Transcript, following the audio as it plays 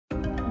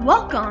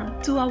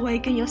Welcome to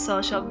Awaken Your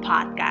Social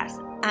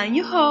podcast. I'm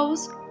your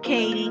host,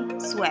 Katie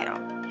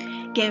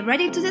Suero. Get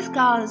ready to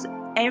discuss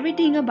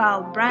everything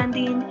about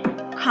branding,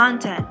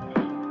 content,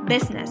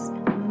 business,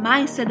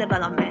 mindset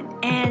development,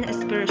 and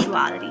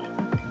spirituality.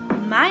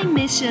 My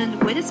mission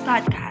with this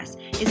podcast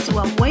is to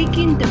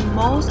awaken the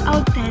most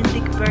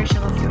authentic version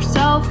of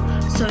yourself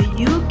so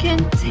you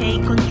can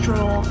take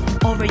control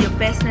over your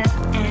business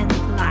and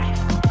life.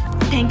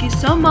 Thank you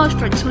so much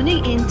for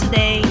tuning in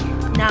today.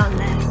 Now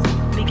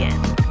let's begin.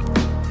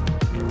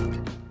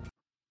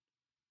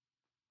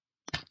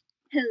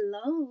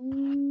 Hello,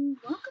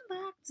 welcome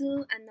back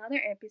to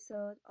another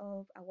episode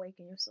of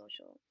Awaken Your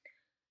Social.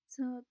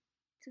 So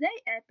today's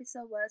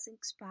episode was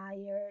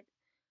inspired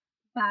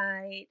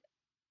by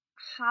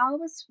how I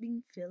was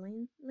been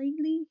feeling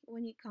lately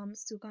when it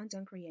comes to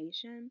content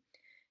creation.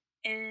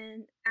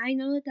 And I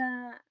know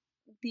that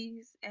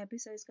this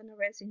episode is gonna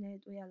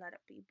resonate with a lot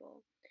of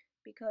people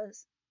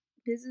because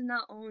this is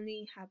not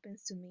only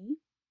happens to me.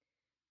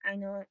 I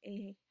know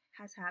it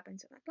has happened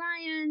to my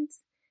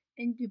clients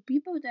and the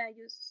people that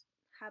just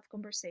have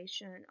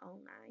conversation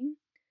online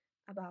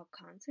about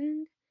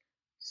content.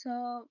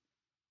 So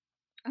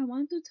I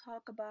want to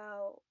talk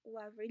about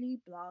what really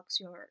blocks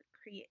your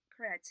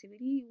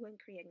creativity when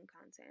creating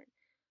content.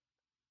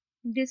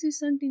 This is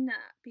something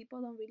that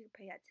people don't really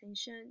pay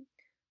attention,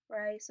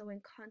 right? So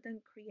when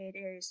content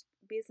creators,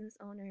 business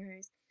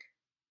owners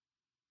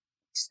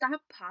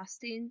stop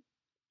posting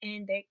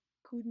and they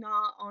could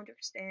not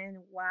understand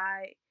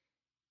why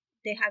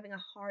they're having a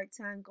hard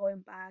time going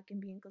back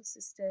and being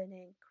consistent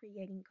and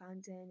creating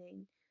content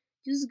and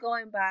just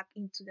going back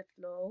into the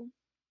flow.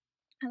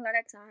 A lot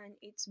of time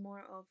it's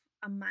more of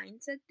a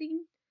mindset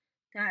thing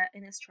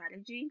than a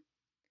strategy.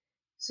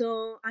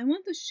 So I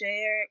want to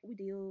share with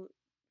you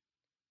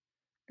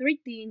 3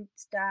 things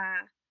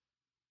that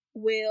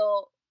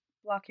will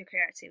block your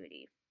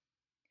creativity.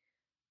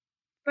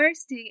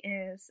 First thing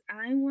is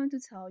I want to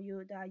tell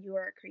you that you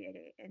are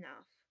creative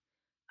enough.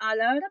 A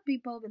lot of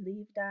people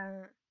believe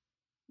that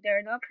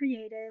they're not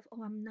creative.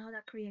 Oh, I'm not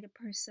a creative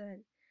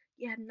person.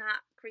 Yeah, I'm not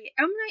creative.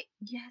 I'm like,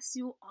 yes,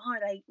 you are.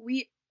 Like,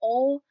 we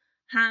all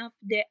have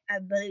the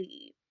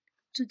ability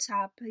to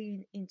tap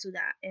into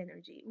that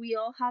energy. We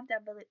all have the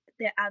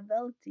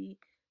ability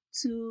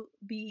to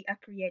be a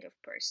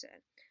creative person.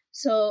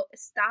 So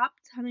stop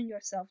telling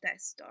yourself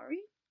that story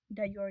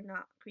that you're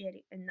not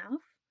creative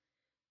enough.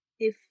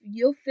 If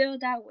you feel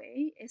that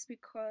way, it's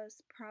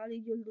because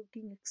probably you're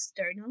looking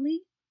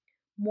externally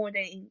more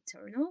than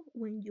internal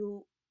when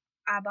you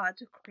are about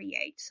to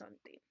create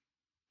something.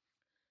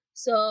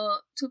 So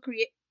to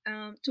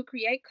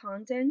create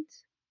content,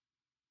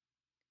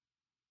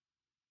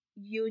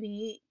 you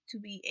need to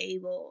be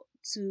able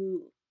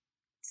to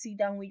sit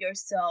down with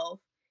yourself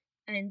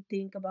and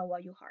think about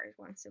what your heart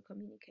wants to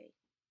communicate.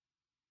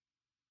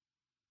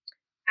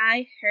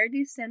 I heard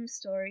the same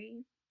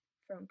story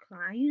from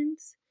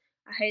clients.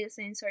 I heard the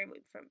same story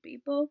from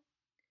people.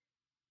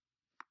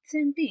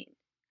 Same thing.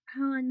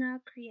 Oh, I'm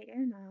not creative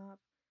enough.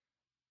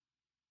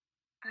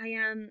 I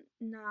am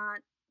not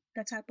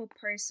the type of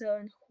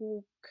person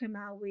who come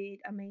out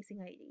with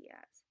amazing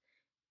ideas.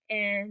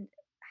 And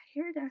I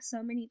hear that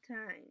so many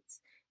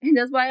times. And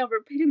that's why I'm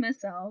repeating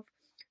myself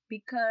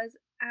because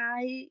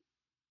I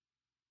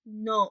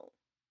know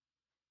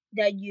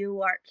that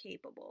you are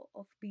capable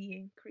of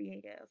being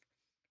creative.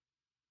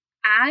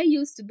 I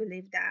used to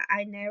believe that.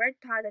 I never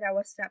thought that I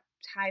was that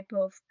type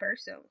of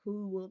person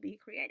who will be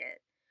creative.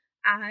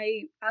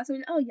 I also,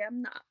 oh yeah,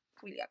 I'm not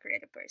really a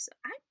creative person.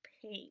 I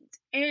paint.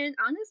 And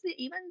honestly,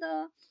 even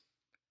though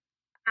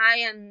I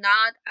am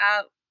not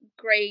a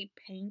great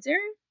painter,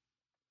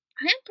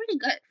 I am pretty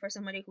good for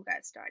somebody who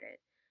got started.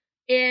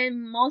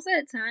 And most of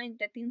the time,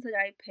 the things that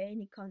I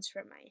paint, it comes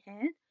from my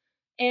head.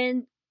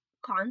 And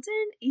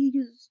content is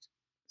just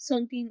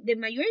something, the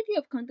majority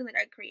of content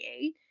that I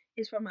create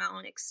is from my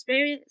own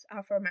experience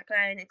or from my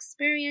client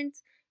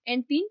experience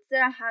and things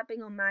that are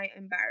happening on my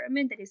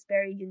environment that is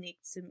very unique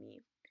to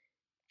me.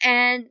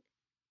 And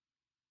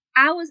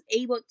I was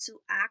able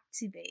to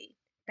activate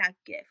that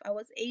gift. I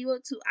was able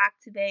to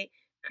activate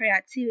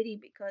creativity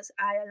because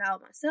I allow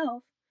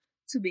myself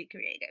to be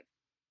creative.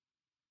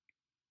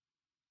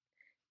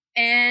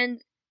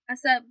 And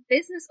as a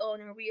business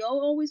owner, we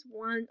all always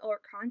want our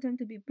content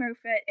to be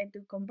perfect and to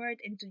convert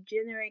and to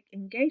generate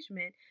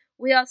engagement.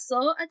 We are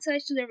so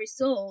attached to the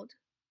result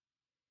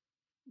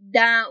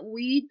that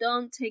we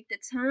don't take the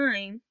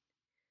time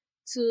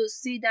to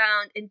sit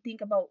down and think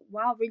about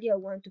what really I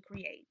want to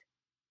create.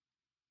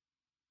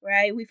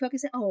 Right? We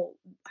focus on, oh,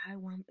 I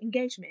want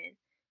engagement.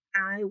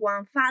 I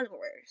want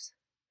followers.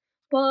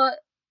 But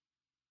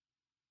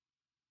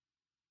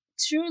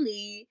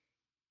truly,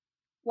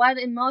 what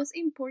the most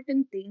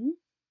important thing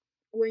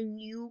when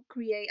you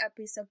create a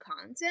piece of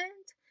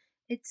content,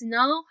 it's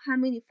not how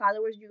many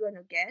followers you're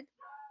gonna get.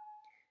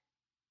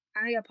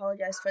 I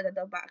apologize for the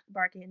dog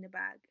barking in the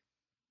back.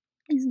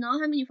 It's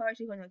not how many followers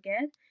you're gonna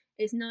get.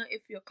 It's not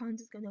if your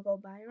content is gonna go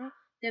viral.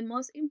 The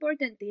most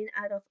important thing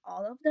out of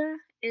all of that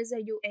is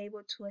that you're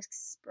able to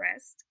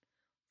express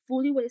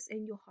fully what is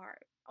in your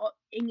heart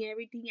and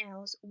everything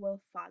else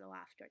will follow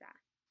after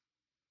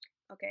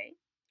that. Okay,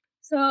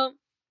 so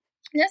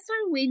let's start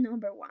with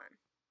number one.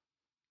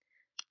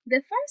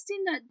 The first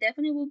thing that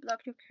definitely will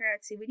block your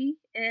creativity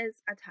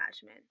is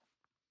attachment.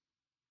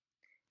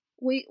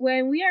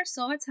 When we are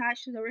so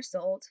attached to the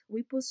result,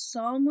 we put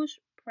so much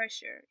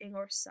pressure in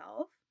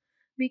ourselves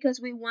because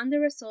we want the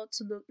result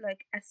to look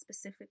like a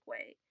specific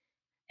way.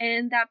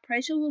 And that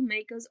pressure will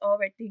make us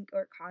overthink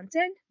our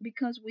content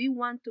because we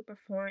want to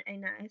perform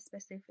in a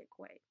specific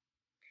way.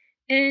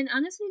 And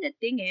honestly, the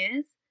thing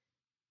is,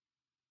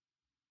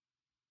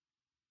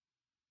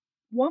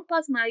 one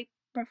post might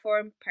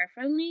perform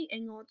perfectly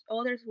and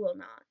others will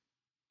not.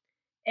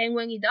 And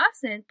when it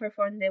doesn't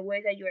perform the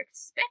way that you're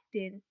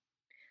expecting,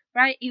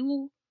 right, it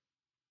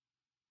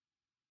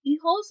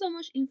holds so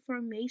much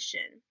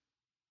information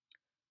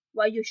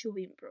what you should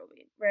be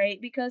improving,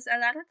 right? Because a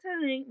lot of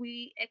time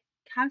we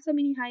have so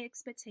many high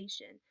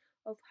expectations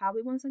of how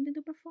we want something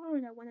to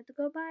perform. I want it to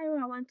go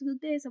viral. I want to do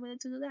this. I want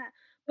it to do that.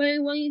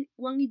 But when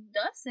it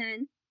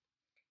doesn't,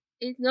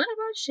 it's not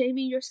about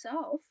shaming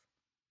yourself.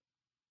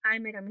 I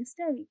made a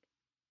mistake.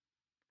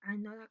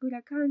 I'm not that good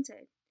at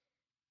content.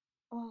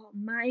 Oh,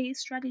 my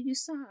strategy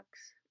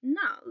sucks.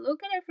 No,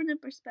 look at it from the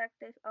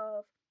perspective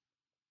of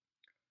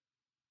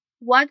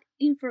what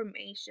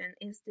information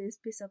is this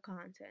piece of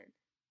content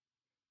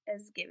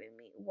is giving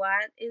me?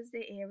 What is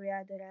the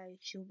area that I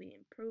should be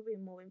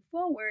improving moving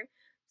forward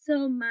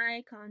so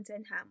my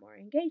content have more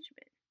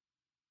engagement?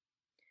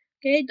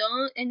 Okay,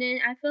 don't and then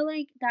I feel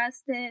like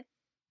that's the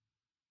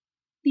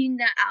thing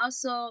that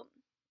also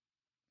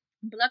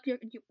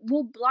you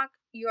will block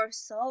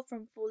yourself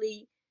from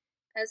fully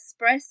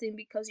expressing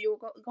because you're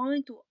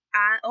going to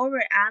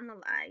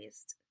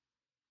overanalyze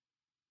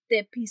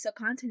the piece of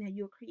content that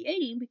you're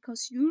creating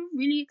because you're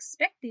really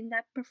expecting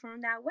that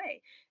perform that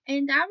way,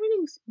 and that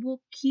really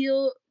will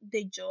kill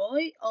the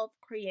joy of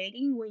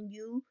creating when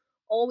you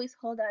always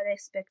hold that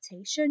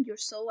expectation. You're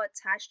so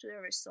attached to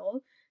the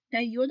result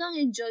that you don't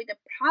enjoy the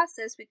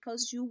process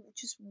because you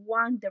just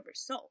want the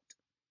result.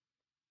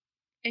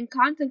 And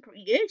content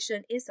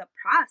creation is a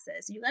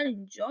process. You gotta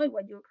enjoy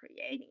what you're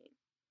creating,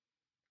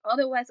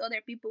 otherwise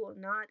other people will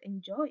not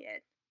enjoy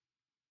it.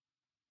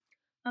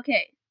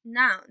 Okay,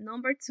 now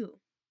number two,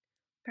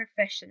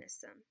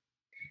 perfectionism.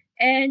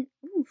 And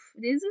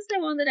this is the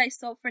one that I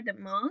suffer the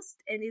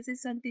most, and this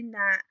is something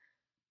that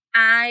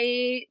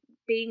I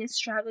been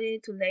struggling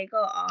to let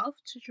go of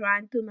to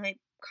try to make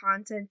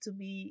content to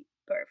be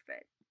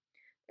perfect.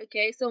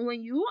 Okay, so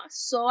when you are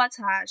so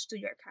attached to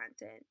your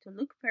content to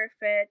look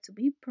perfect, to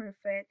be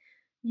perfect,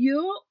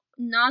 you're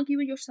not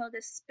giving yourself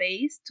the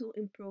space to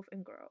improve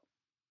and grow.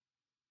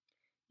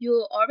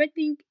 You'll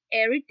overthink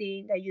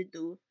everything that you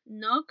do.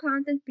 No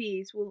content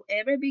piece will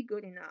ever be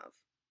good enough.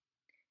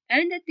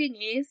 And the thing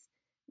is,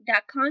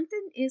 that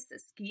content is a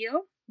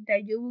skill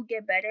that you will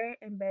get better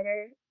and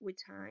better with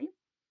time.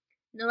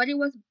 Nobody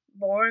was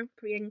born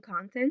creating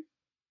content.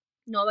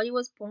 Nobody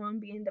was born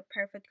being the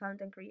perfect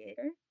content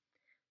creator.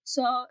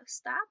 So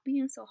stop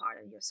being so hard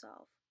on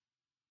yourself.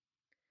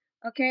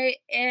 Okay,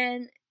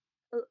 and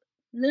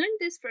learn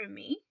this from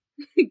me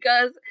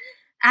because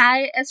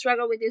I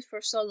struggled with this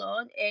for so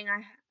long, and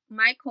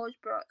my coach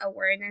brought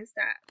awareness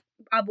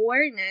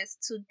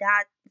to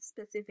that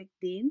specific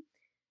thing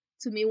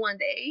to me one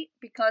day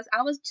because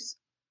I was just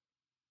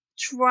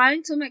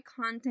trying to make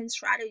content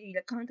strategy,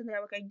 the content that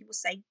I was going to do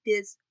was like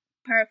this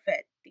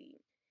perfect thing.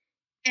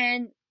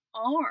 And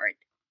art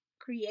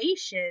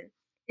creation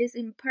is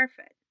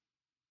imperfect.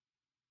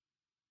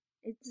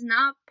 It's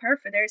not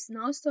perfect. There's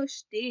no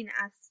such thing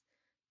as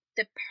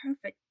the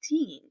perfect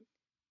thing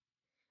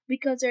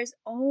because there's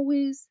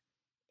always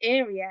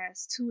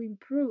areas to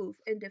improve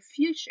in the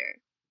future.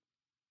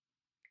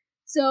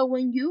 So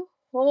when you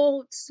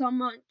hold so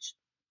much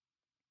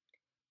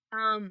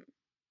um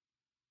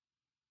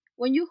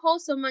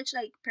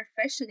like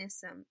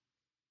perfectionism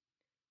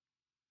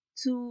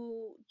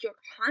to your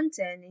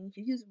content and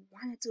you just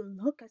want it to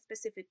look a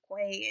specific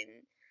way,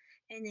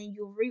 and then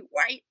you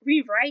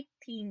rewrite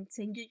things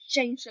and you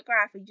change the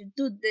graphic, you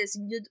do this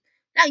and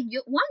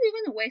you're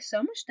gonna waste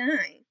so much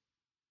time.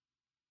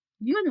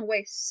 You're gonna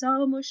waste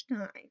so much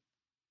time,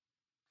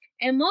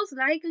 and most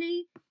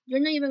likely you're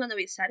not even gonna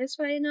be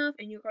satisfied enough,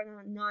 and you're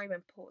gonna not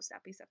even post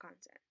that piece of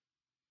content.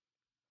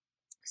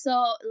 So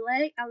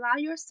allow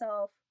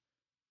yourself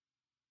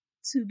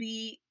to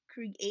be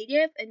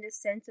creative in the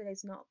sense that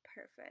it's not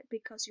perfect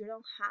because you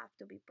don't have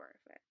to be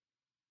perfect.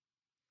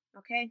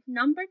 Okay,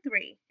 number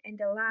three, and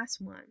the last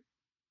one,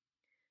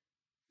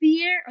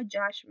 fear of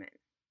judgment.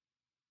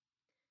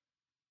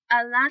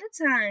 A lot of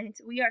times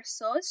we are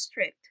so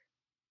strict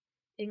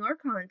in our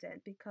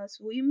content because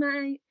we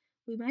might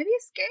be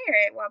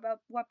scared about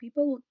what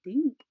people will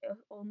think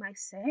or might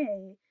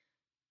say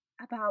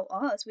about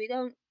us. We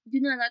don't, a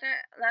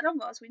lot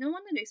of us, we don't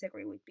want to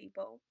disagree with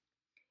people.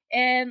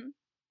 And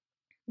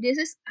this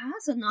is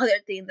also another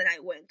thing that I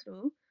went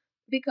through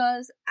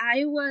because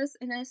I was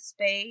in a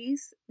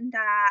space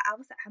that I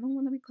was like, I don't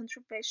want to be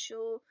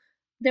controversial.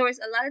 There was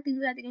a lot of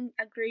things that I didn't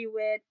agree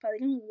with, but I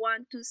didn't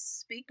want to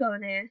speak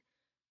on it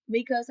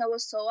because I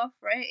was so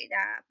afraid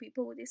that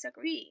people would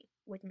disagree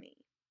with me.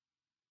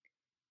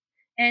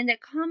 And the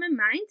common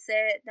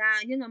mindset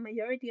that,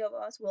 majority of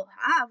us will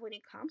have when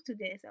it comes to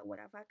this, that what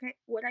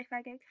if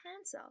I get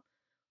canceled?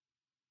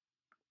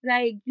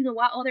 Like,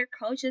 what other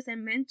coaches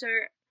and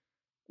mentor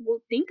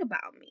will think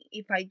about me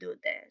if I do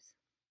this?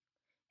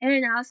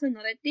 And also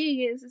another thing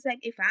is, it's like,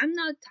 if I'm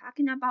not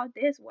talking about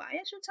this, why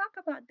I should talk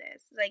about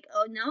this? Like,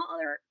 oh, no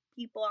other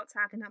people are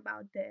talking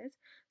about this.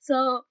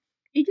 So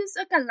it just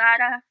like a lot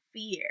of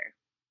fear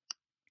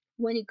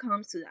when it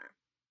comes to that.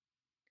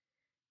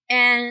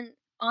 And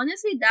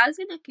honestly, that's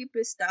gonna keep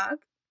you stuck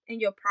in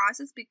your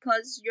process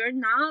because you're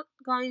not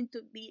going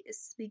to be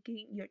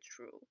speaking your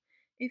truth.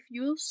 If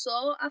you're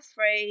so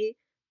afraid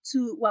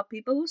to what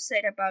people will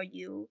say about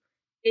you,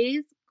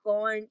 it's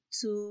going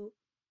to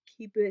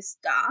keep you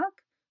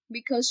stuck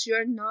because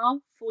you're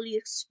not fully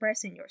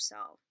expressing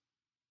yourself.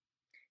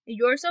 If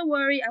you're so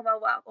worried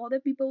about what other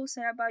people will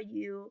say about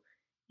you,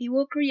 it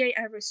will create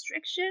a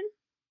restriction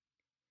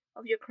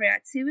of your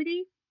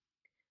creativity,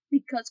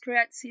 because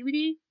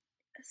creativity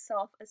is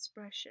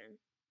self-expression.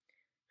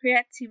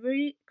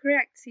 Creativity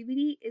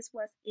is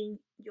what's in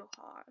your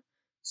heart.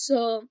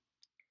 So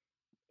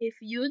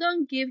if you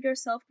don't give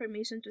yourself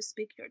permission to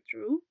speak your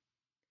truth,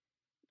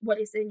 what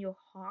is in your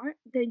heart,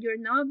 then you're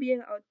not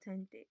being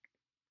authentic.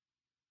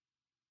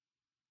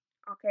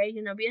 Okay,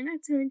 you're not being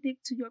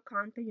authentic to your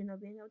content, you're not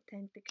being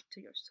authentic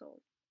to your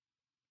soul.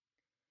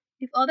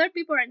 If other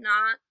people are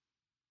not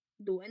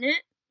doing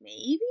it,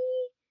 maybe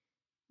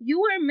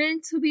you were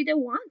meant to be the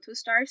one to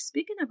start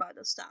speaking about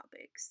those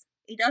topics.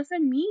 It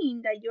doesn't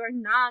mean that you're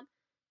not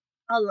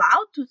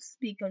allowed to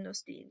speak on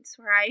those things,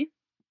 right?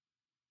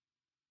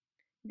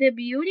 The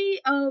beauty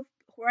of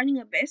running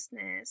a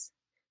business,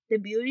 the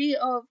beauty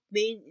of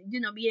being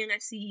a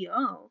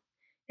CEO,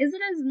 is that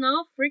there's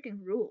no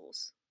freaking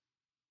rules,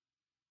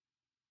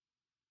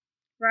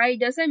 right?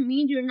 Doesn't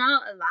mean you're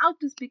not allowed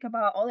to speak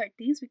about other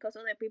things because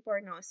other people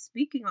are not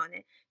speaking on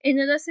it. And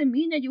it doesn't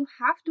mean that you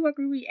have to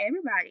agree with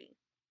everybody.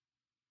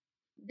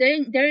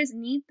 Then there is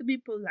need to be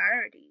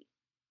polarity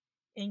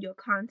in your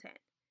content,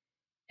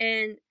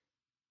 and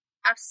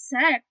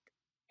accept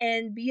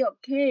and be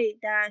okay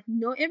that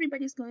not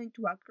everybody's going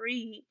to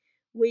agree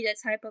with the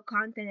type of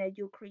content that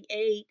you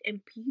create,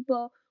 and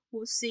people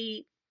will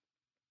see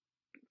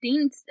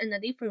things in a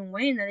different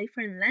way, in a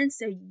different lens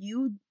that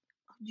you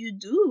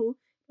do.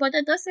 But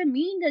that doesn't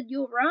mean that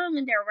you're wrong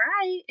and they're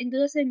right, and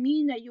doesn't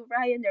mean that you're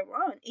right and they're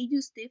wrong. It's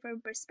just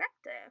different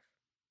perspective.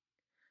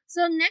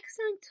 So next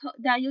time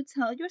that you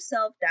tell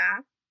yourself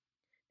that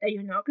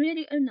you're not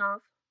creative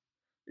enough,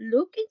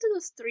 look into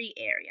those three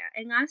areas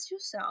and ask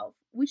yourself,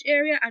 which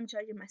area I'm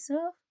judging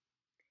myself?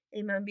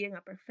 Am I being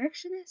a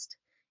perfectionist?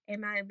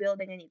 Am I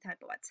building any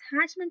type of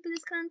attachment to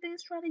this content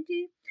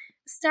strategy?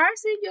 Start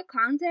seeing your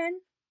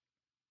content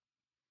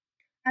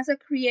as a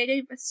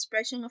creative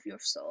expression of your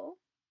soul,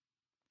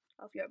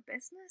 of your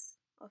business,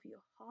 of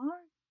your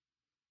heart.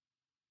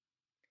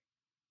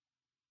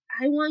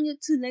 I want you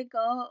to let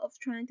go of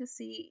trying to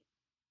see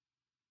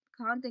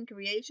content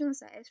creation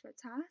as an extra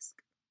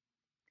task,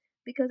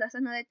 because that's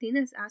another thing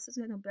that's also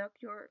going to block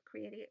your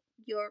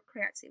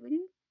creativity,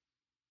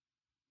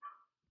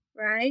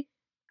 right?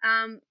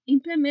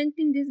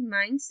 Implementing this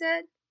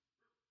mindset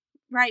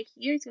right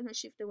here is going to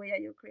shift the way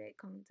that you create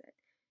content.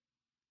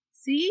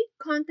 See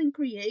content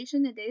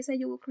creation, the days that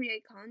you will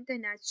create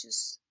content, that's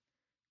just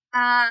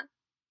a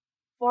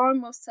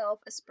form of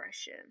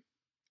self-expression,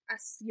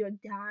 as your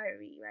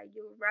diary, right?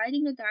 You're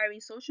writing a diary.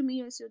 Social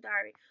media is your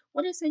diary.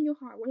 What is in your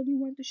heart? What do you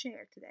want to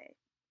share today?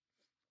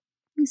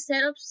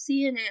 Instead of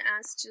seeing it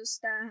as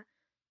just oh,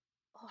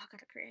 I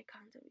gotta create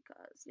content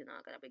because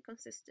I gotta be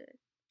consistent.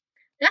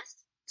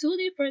 That's two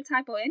different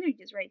type of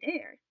energies right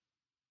there.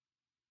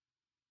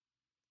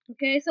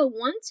 Okay, so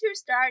once you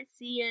start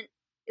seeing,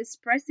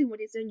 expressing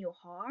what is in your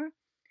heart,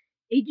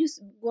 it's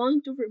just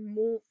going to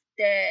remove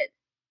that.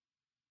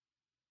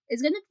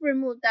 It's gonna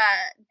remove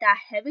that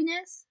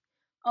heaviness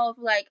of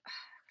like, oh,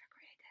 I gotta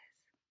create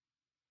this,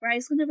 right?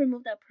 It's gonna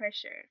remove that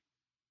pressure.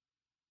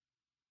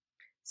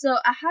 So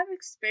I have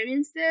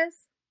experienced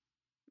this.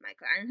 My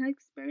client has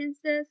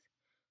experienced this.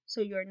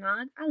 So you're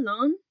not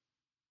alone.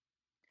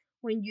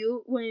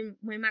 When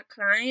my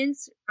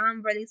clients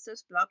release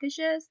those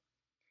blockages,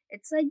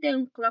 it's like they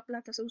unclog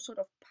like some sort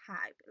of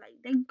pipe. Like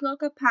they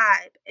unclog a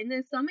pipe, and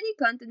then so many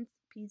content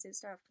pieces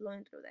start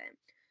flowing through them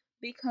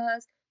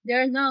because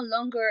they're no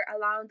longer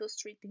allowing those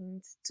three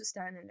things to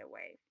stand in their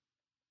way.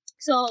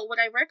 So what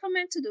I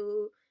recommend to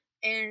do,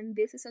 and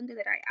this is something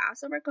that I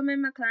also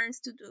recommend my clients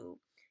to do,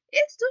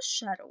 is do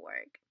shadow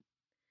work.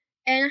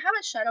 And I have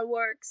a shadow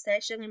work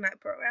session in my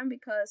program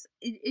because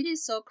it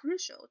is so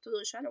crucial to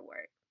do shadow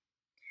work.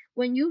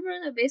 When you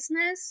run a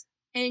business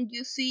and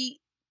you see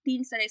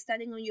things that are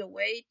standing on your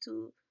way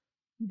to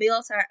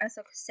build a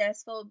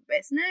successful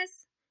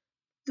business,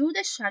 do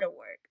the shadow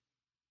work.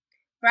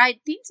 Right?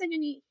 Things that you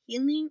need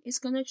healing is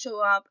going to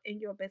show up in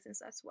your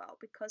business as well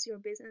because your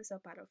business is a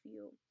part of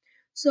you.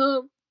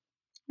 So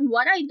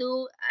what I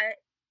do,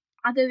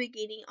 at the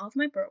beginning of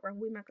my program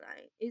with my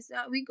client is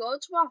that we go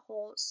through a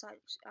whole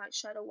such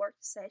shadow work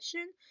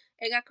session,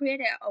 and I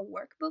created a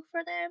workbook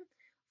for them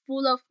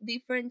full of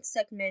different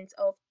segments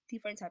of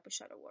different type of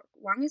shadow work.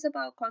 One is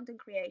about content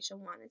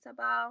creation, one is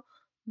about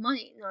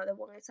money, another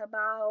one is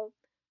about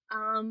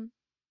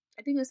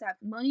I think it's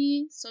like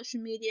money,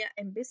 social media,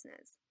 and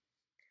business.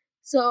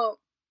 So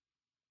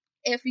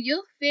if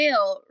you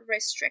feel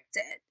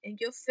restricted and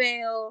you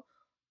feel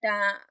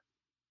that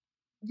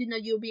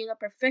you're being a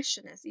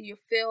perfectionist, you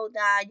feel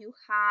that you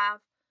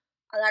have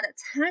a lot of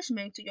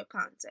attachment to your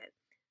content,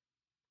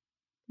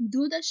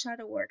 do the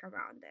shadow work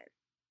around it.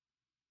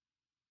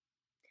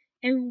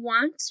 And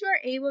once you're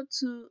able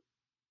to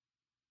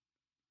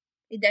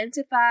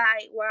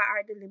identify what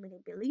are the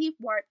limiting beliefs,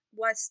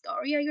 what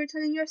story are you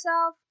telling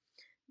yourself,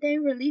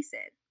 then release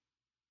it.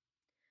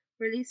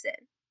 Release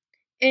it.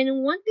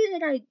 And one thing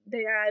that I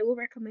would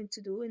recommend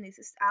to do, and this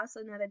is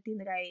also another thing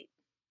that I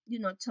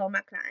tell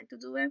my client to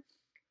do it.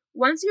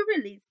 Once you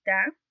release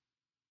that,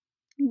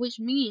 which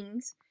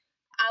means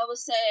I would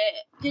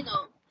say,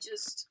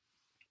 just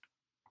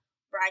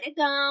write it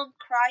down,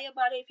 cry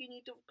about it if you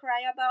need to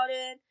cry about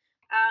it.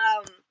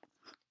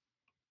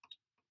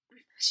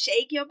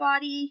 Shake your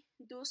body,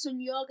 do some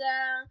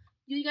yoga.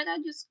 You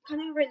gotta just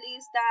kind of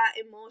release that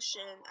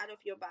emotion out of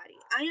your body.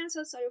 I am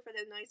so sorry for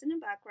the noise in the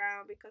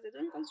background because they're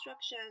doing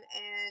construction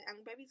and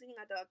I'm babysitting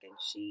a dog and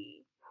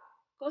she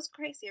goes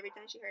crazy every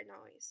time she hears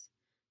noise.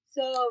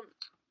 So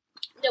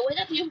the way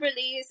that you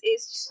release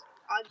is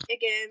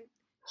again,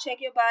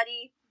 shake your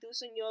body, do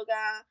some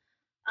yoga,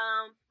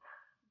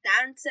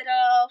 dance it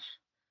off,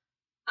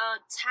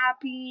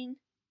 tapping,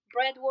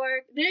 breath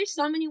work. There's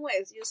so many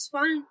ways. Just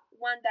find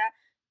one that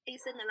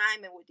is in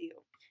alignment with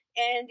you.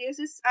 And this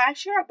is I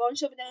share a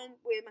bunch of them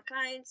with my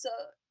clients. So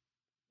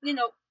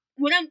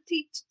what I'm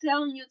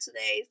telling you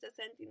today is the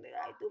same thing that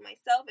I do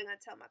myself and I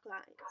tell my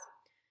clients.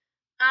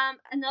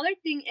 Another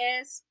thing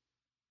is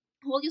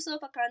hold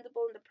yourself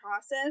accountable in the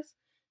process.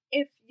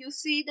 If you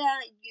see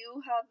that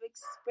you have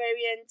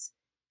experienced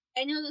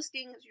any of those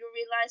things, you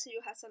realize that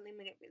you have some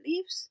limited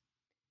beliefs.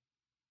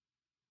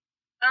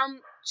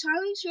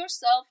 Challenge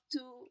yourself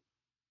to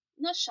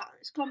not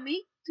challenge,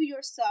 commit to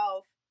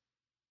yourself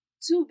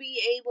to be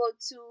able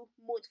to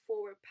move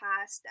forward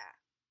past that.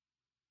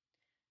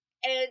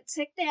 And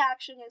take the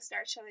action and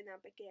start showing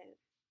up again.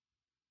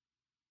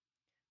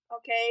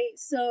 Okay,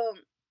 so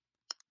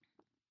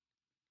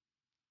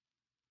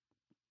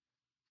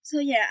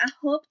yeah, I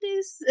hope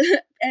this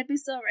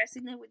episode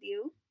resonated with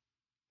you.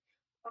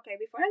 Okay,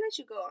 before I let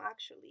you go,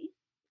 actually,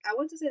 I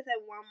want to say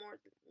that one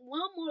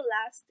more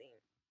last thing.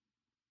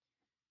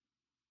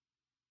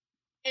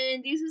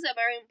 And this is a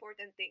very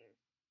important thing.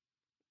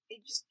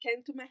 It just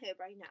came to my head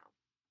right now.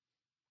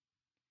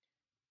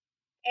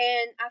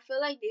 And I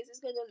feel like this is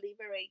going to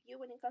liberate you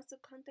when it comes to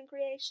content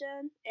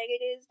creation. And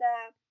it is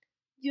that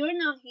you're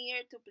not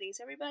here to please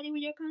everybody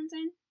with your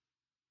content.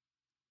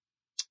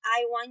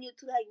 I want you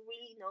to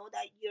really know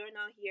that you're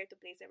not here to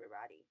please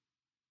everybody.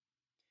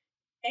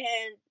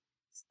 And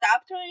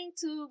stop trying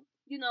to,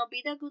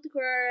 be the good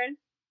girl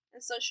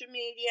on social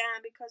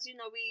media because,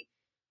 we,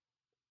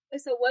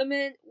 as a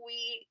woman,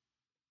 we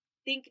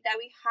think that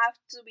we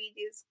have to be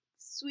this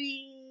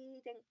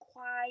sweet and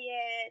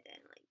quiet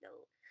and the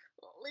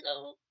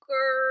little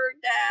girl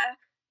that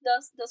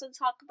doesn't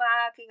talk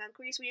back and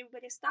agrees with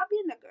everybody. Stop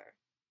being the girl.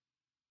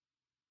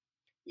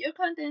 Your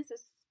content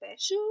is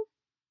special.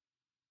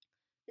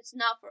 It's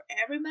not for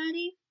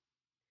everybody.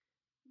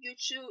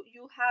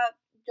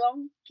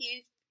 Don't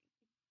give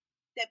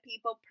the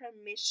people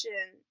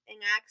permission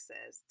and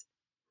access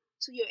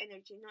to your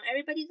energy. Not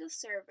everybody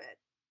deserves it.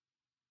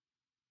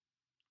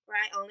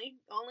 Right? Only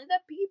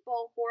the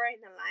people who are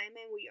in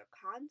alignment with your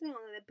content,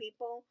 only the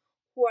people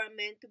who are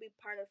meant to be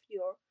part of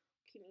your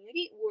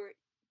community, where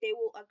they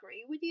will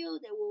agree with you,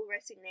 they will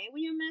resonate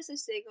with your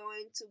message, they're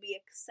going to be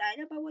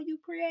excited about what you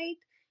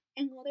create,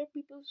 and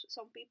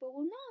some people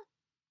will not.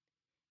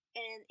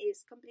 And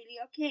it's completely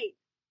okay,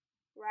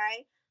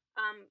 right?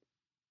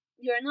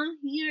 You're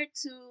not here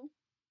to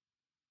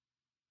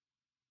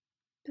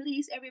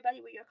please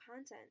everybody with your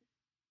content.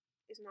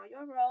 It's not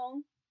your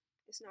role,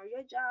 it's not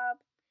your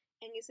job,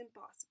 and it's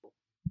impossible.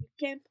 You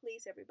can't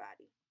please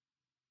everybody.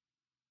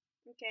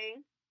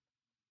 Okay?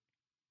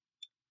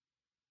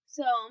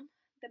 So,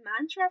 the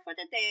mantra for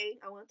the day,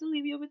 I want to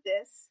leave you with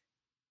this.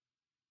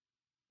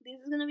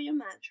 This is going to be your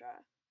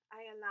mantra.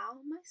 I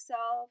allow my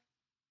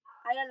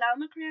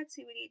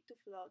creativity to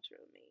flow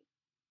through me.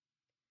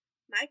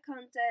 My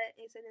content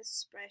is an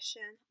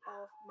expression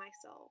of my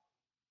soul.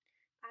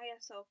 I am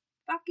so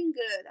fucking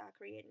good at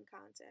creating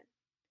content.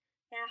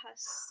 And I have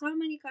so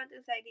many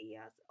content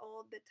ideas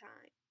all the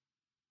time.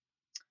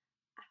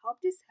 I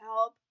hope this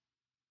helped.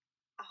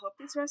 I hope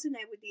this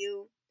resonates with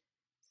you.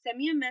 Send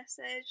me a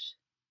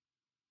message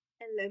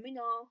and let me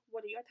know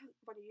what are you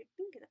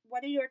thinking.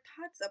 What are your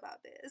thoughts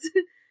about this?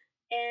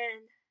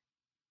 And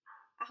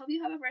I hope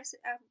you have a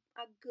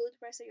good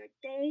rest of your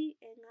day,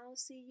 and I'll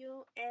see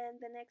you in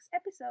the next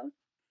episode.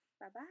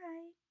 Bye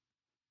bye.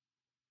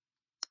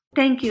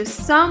 Thank you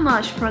so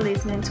much for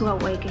listening to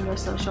Awaken Your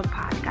Social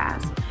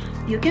podcast.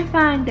 You can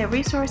find the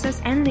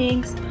resources and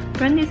links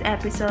from this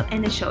episode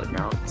in the show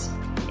notes.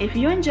 If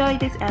you enjoyed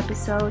this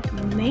episode,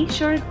 make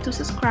sure to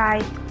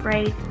subscribe,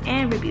 rate,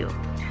 and review.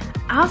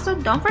 Also,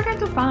 don't forget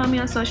to follow me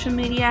on social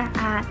media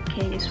at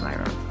Katie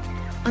Suero.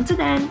 Until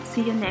then,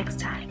 see you next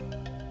time.